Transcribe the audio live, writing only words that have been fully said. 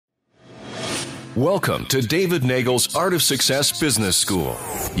Welcome to David Nagel's Art of Success Business School.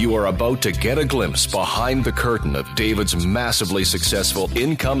 You are about to get a glimpse behind the curtain of David's massively successful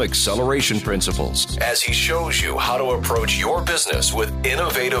income acceleration principles as he shows you how to approach your business with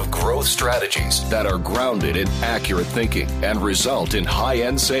innovative growth strategies that are grounded in accurate thinking and result in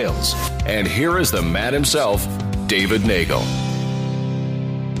high-end sales. And here is the man himself, David Nagel.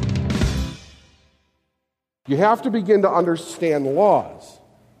 You have to begin to understand laws.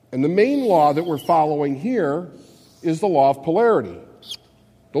 And the main law that we're following here is the law of polarity.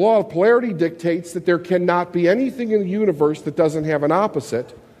 The law of polarity dictates that there cannot be anything in the universe that doesn't have an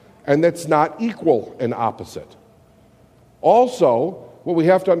opposite and that's not equal an opposite. Also, what we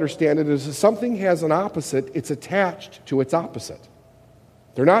have to understand is if something has an opposite, it's attached to its opposite.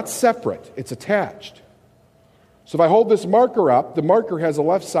 They're not separate, it's attached. So if I hold this marker up, the marker has a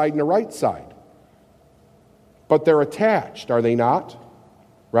left side and a right side. But they're attached, are they not?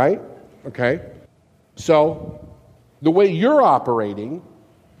 Right? Okay. So the way you're operating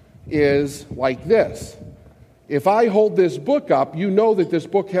is like this. If I hold this book up, you know that this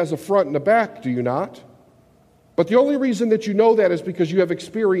book has a front and a back, do you not? But the only reason that you know that is because you have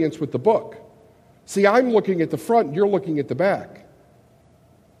experience with the book. See, I'm looking at the front, you're looking at the back.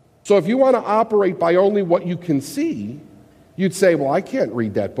 So if you want to operate by only what you can see, you'd say, well, I can't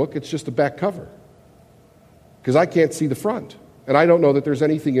read that book, it's just a back cover. Because I can't see the front. And I don't know that there's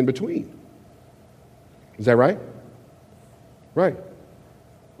anything in between. Is that right? Right.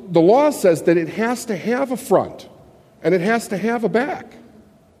 The law says that it has to have a front, and it has to have a back.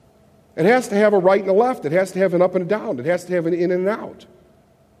 It has to have a right and a left. It has to have an up and a down. It has to have an in and an out.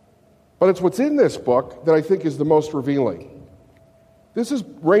 But it's what's in this book that I think is the most revealing. This is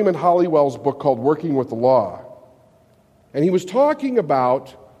Raymond Hollywell's book called Working with the Law. And he was talking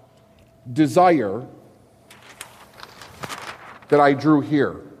about desire that I drew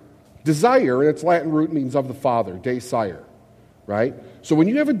here. Desire, in its Latin root, means of the Father, desire, right? So when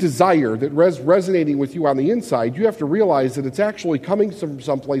you have a desire that resonating with you on the inside, you have to realize that it's actually coming from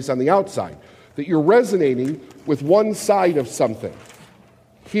someplace on the outside, that you're resonating with one side of something,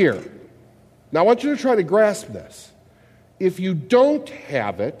 here. Now I want you to try to grasp this. If you don't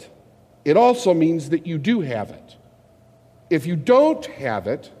have it, it also means that you do have it. If you don't have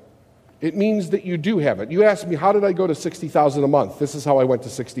it, it means that you do have it. You ask me, how did I go to $60,000 a month? This is how I went to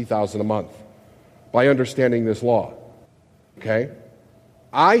 $60,000 a month, by understanding this law. Okay?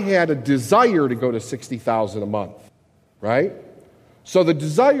 I had a desire to go to $60,000 a month, right? So the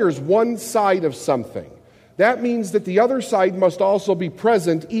desire is one side of something. That means that the other side must also be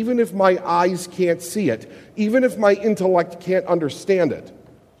present, even if my eyes can't see it, even if my intellect can't understand it.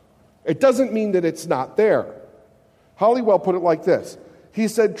 It doesn't mean that it's not there. Hollywell put it like this. He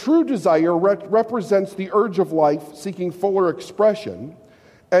said, true desire represents the urge of life seeking fuller expression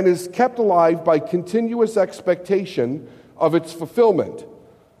and is kept alive by continuous expectation of its fulfillment.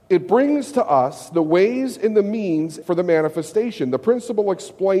 It brings to us the ways and the means for the manifestation. The principle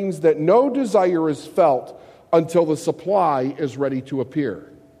explains that no desire is felt until the supply is ready to appear.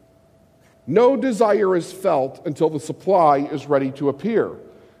 No desire is felt until the supply is ready to appear.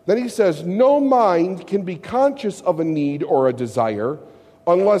 Then he says, no mind can be conscious of a need or a desire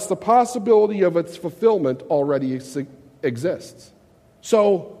unless the possibility of its fulfillment already exists.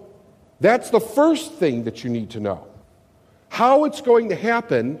 So that's the first thing that you need to know. How it's going to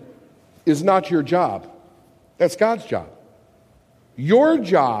happen is not your job. That's God's job. Your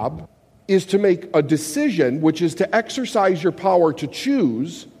job is to make a decision, which is to exercise your power to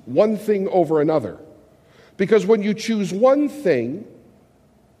choose one thing over another. Because when you choose one thing,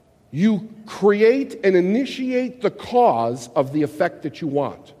 you create and initiate the cause of the effect that you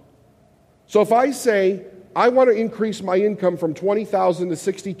want. So if I say, I want to increase my income from $20,000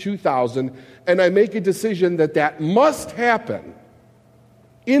 to $62,000, and I make a decision that that must happen,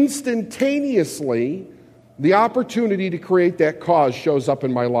 instantaneously, the opportunity to create that cause shows up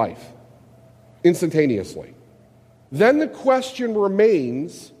in my life. Instantaneously. Then the question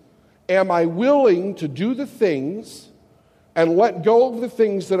remains, am I willing to do the things and let go of the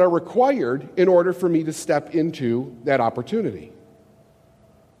things that are required in order for me to step into that opportunity?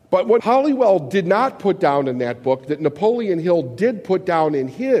 But what Hollywell did not put down in that book, that Napoleon Hill did put down in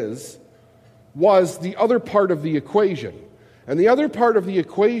his, was the other part of the equation. And the other part of the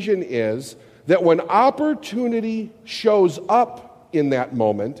equation is that when opportunity shows up in that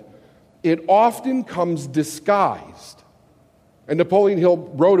moment, it often comes disguised. And Napoleon Hill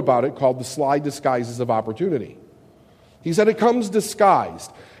wrote about it, called The Sly Disguises of Opportunity. He said it comes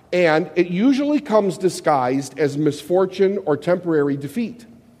disguised, and it usually comes disguised as misfortune or temporary defeat.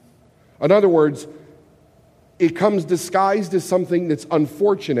 In other words, it comes disguised as something that's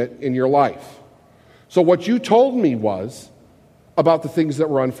unfortunate in your life. So what you told me was about the things that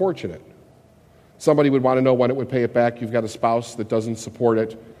were unfortunate. Somebody would want to know when it would pay it back. You've got a spouse that doesn't support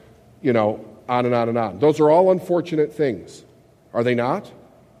it, on and on and on. Those are all unfortunate things. Are they not?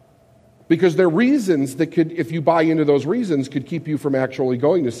 Because they're reasons that could, if you buy into those reasons, could keep you from actually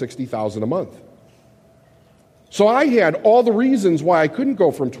going to $60,000 a month. So I had all the reasons why I couldn't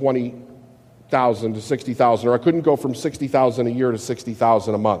go from $20,000 to $60,000, or I couldn't go from $60,000 a year to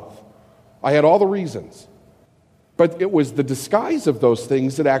 $60,000 a month. I had all the reasons. But it was the disguise of those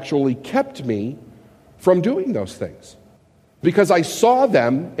things that actually kept me from doing those things. Because I saw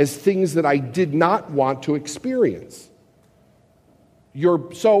them as things that I did not want to experience.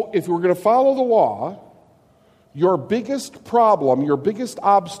 So if we're going to follow the law, your biggest problem, your biggest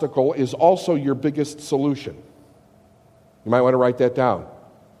obstacle is also your biggest solution. You might want to write that down.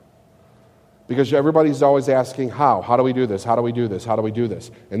 Because everybody's always asking, how? How do we do this? How do we do this? How do we do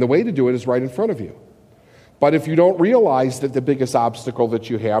this? And the way to do it is right in front of you. But if you don't realize that the biggest obstacle that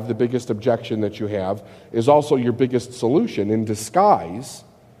you have, the biggest objection that you have, is also your biggest solution in disguise,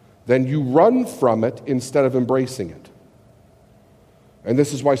 then you run from it instead of embracing it. And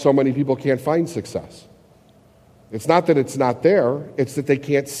this is why so many people can't find success. It's not that it's not there, it's that they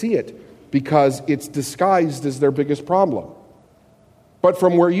can't see it because it's disguised as their biggest problem. But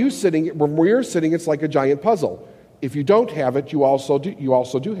from where you're sitting, it's like a giant puzzle. If you don't have it, you also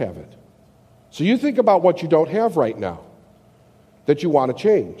do have it. So you think about what you don't have right now that you want to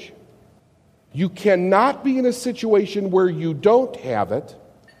change. You cannot be in a situation where you don't have it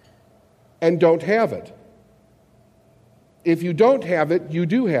and don't have it. If you don't have it, you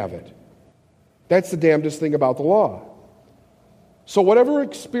do have it. That's the damnedest thing about the law. So whatever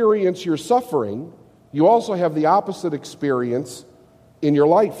experience you're suffering, you also have the opposite experience in your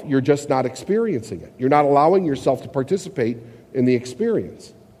life. You're just not experiencing it. You're not allowing yourself to participate in the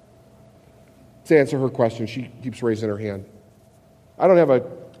experience. To answer her question, she keeps raising her hand. I don't have a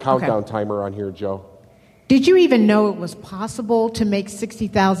countdown timer on here, Joe. Did you even know it was possible to make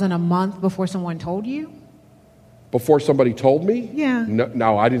 $60,000 a month before someone told you? Before somebody told me? Yeah.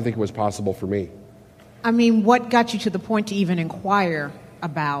 No, I didn't think it was possible for me. I mean, what got you to the point to even inquire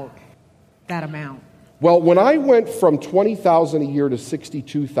about that amount? Well, when I went from $20,000 a year to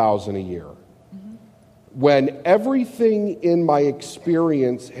 $62,000 a year, when everything in my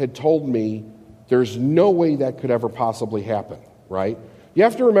experience had told me there's no way that could ever possibly happen, right? You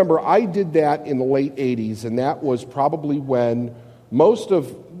have to remember, I did that in the late 80s, and that was probably when most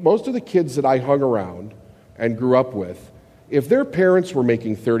of the kids that I hung around and grew up with, if their parents were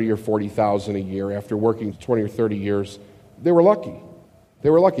making $30,000 or $40,000 a year after working 20 or 30 years, they were lucky. They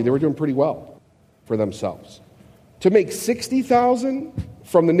were lucky. They were doing pretty well for themselves. To make $60,000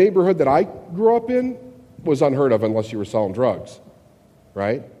 from the neighborhood that I grew up in was unheard of unless you were selling drugs,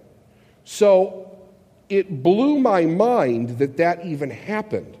 right? So it blew my mind that even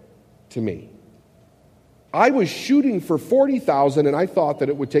happened to me. I was shooting for $40,000 and I thought that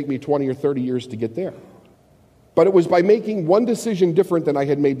it would take me 20 or 30 years to get there. But it was by making one decision different than I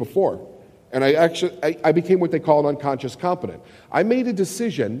had made before. And I became what they call an unconscious competent. I made a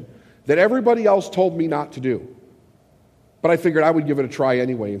decision that everybody else told me not to do. But I figured I would give it a try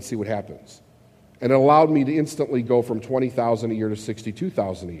anyway and see what happens. And it allowed me to instantly go from $20,000 a year to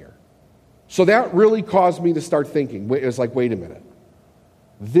 $62,000 a year. So that really caused me to start thinking. It was like, wait a minute.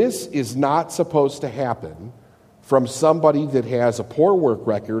 This is not supposed to happen from somebody that has a poor work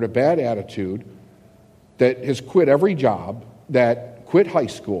record, a bad attitude, that has quit every job, that quit high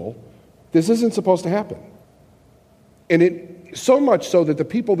school. This isn't supposed to happen. And it so much so that the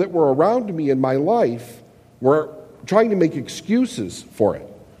people that were around me in my life were trying to make excuses for it.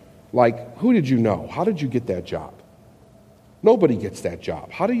 Like, who did you know? How did you get that job? Nobody gets that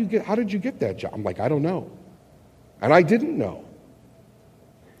job. How did you get that job? I'm like, I don't know. And I didn't know.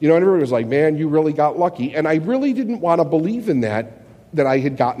 And everybody was like, man, you really got lucky. And I really didn't want to believe in that I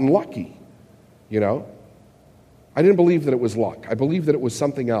had gotten lucky. I didn't believe that it was luck. I believed that it was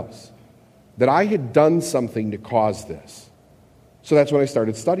something else. That I had done something to cause this. So that's when I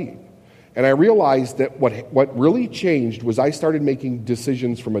started studying. And I realized that what really changed was I started making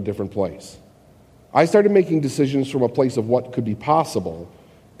decisions from a different place. I started making decisions from a place of what could be possible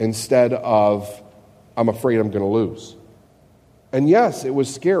instead of, I'm afraid I'm going to lose. And yes, it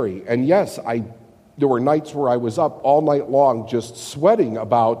was scary. And yes, there were nights where I was up all night long just sweating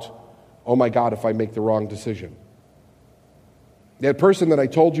about, oh my God, if I make the wrong decision. That person that I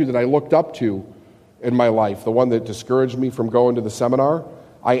told you that I looked up to in my life, the one that discouraged me from going to the seminar,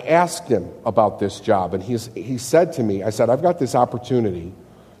 I asked him about this job, and he said to me, I said, I've got this opportunity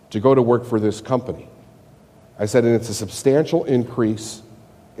to go to work for this company. I said, and it's a substantial increase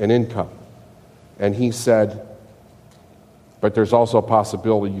in income. And he said, but there's also a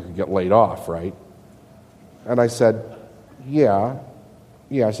possibility you could get laid off, right? And I said, yeah.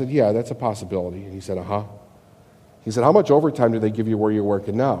 I said, yeah, that's a possibility. And he said, uh-huh. He said, how much overtime do they give you where you're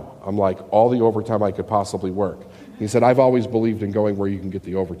working now? I'm like, all the overtime I could possibly work. He said, I've always believed in going where you can get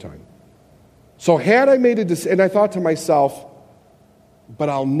the overtime. So had I made a decision, and I thought to myself, but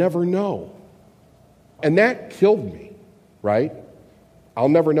I'll never know. And that killed me, right? I'll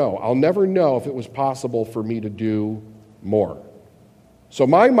never know. I'll never know if it was possible for me to do more. So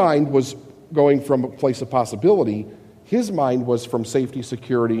my mind was going from a place of possibility. His mind was from safety,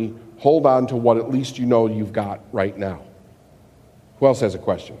 security, hold on to what at least you know you've got right now. Who else has a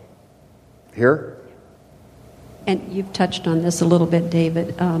question? Here? And you've touched on this a little bit,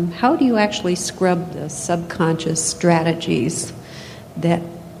 David. How do you actually scrub the subconscious strategies that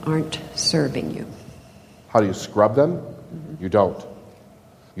aren't serving you? How do you scrub them? Mm-hmm. You don't.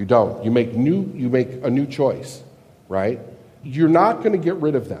 You make a new choice, right? You're not going to get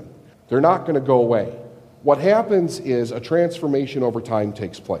rid of them. They're not going to go away. What happens is a transformation over time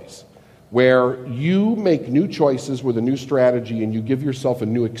takes place, where you make new choices with a new strategy and you give yourself a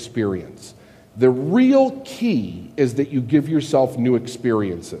new experience. The real key is that you give yourself new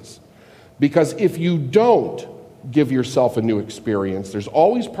experiences. Because if you don't give yourself a new experience, there's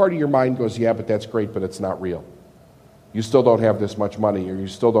always part of your mind goes, yeah, but that's great, but it's not real. You still don't have this much money, or you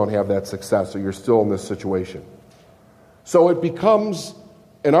still don't have that success, or you're still in this situation. So it becomes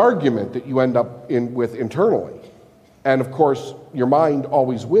an argument that you end up with internally. And of course, your mind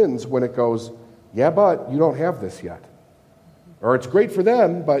always wins when it goes, yeah, but you don't have this yet. Or it's great for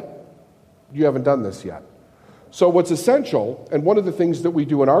them, but you haven't done this yet. So what's essential, and one of the things that we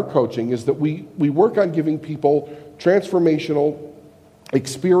do in our coaching, is that we work on giving people transformational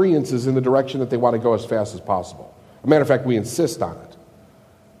experiences in the direction that they want to go as fast as possible. As a matter of fact, we insist on it.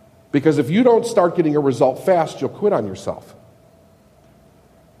 Because if you don't start getting a result fast, you'll quit on yourself.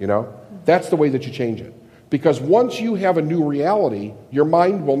 You know? That's the way that you change it. Because once you have a new reality, your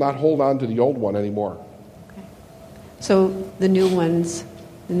mind will not hold on to the old one anymore. Okay. So the new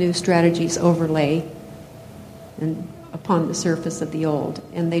strategies overlay and upon the surface of the old,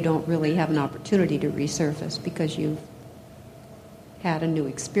 and they don't really have an opportunity to resurface because you've had a new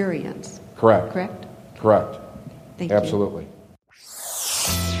experience. Correct. Thank you. Absolutely.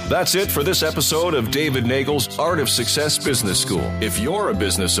 That's it for this episode of David Nagel's Art of Success Business School. If you're a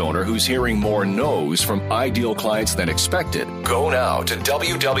business owner who's hearing more no's from ideal clients than expected, go now to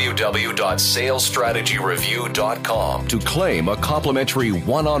www.salesstrategyreview.com to claim a complimentary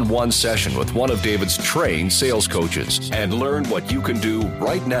one-on-one session with one of David's trained sales coaches and learn what you can do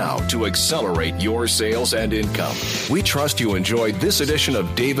right now to accelerate your sales and income. We trust you enjoyed this edition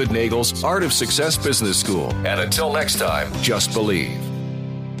of David Nagel's Art of Success Business School. And until next time, just believe.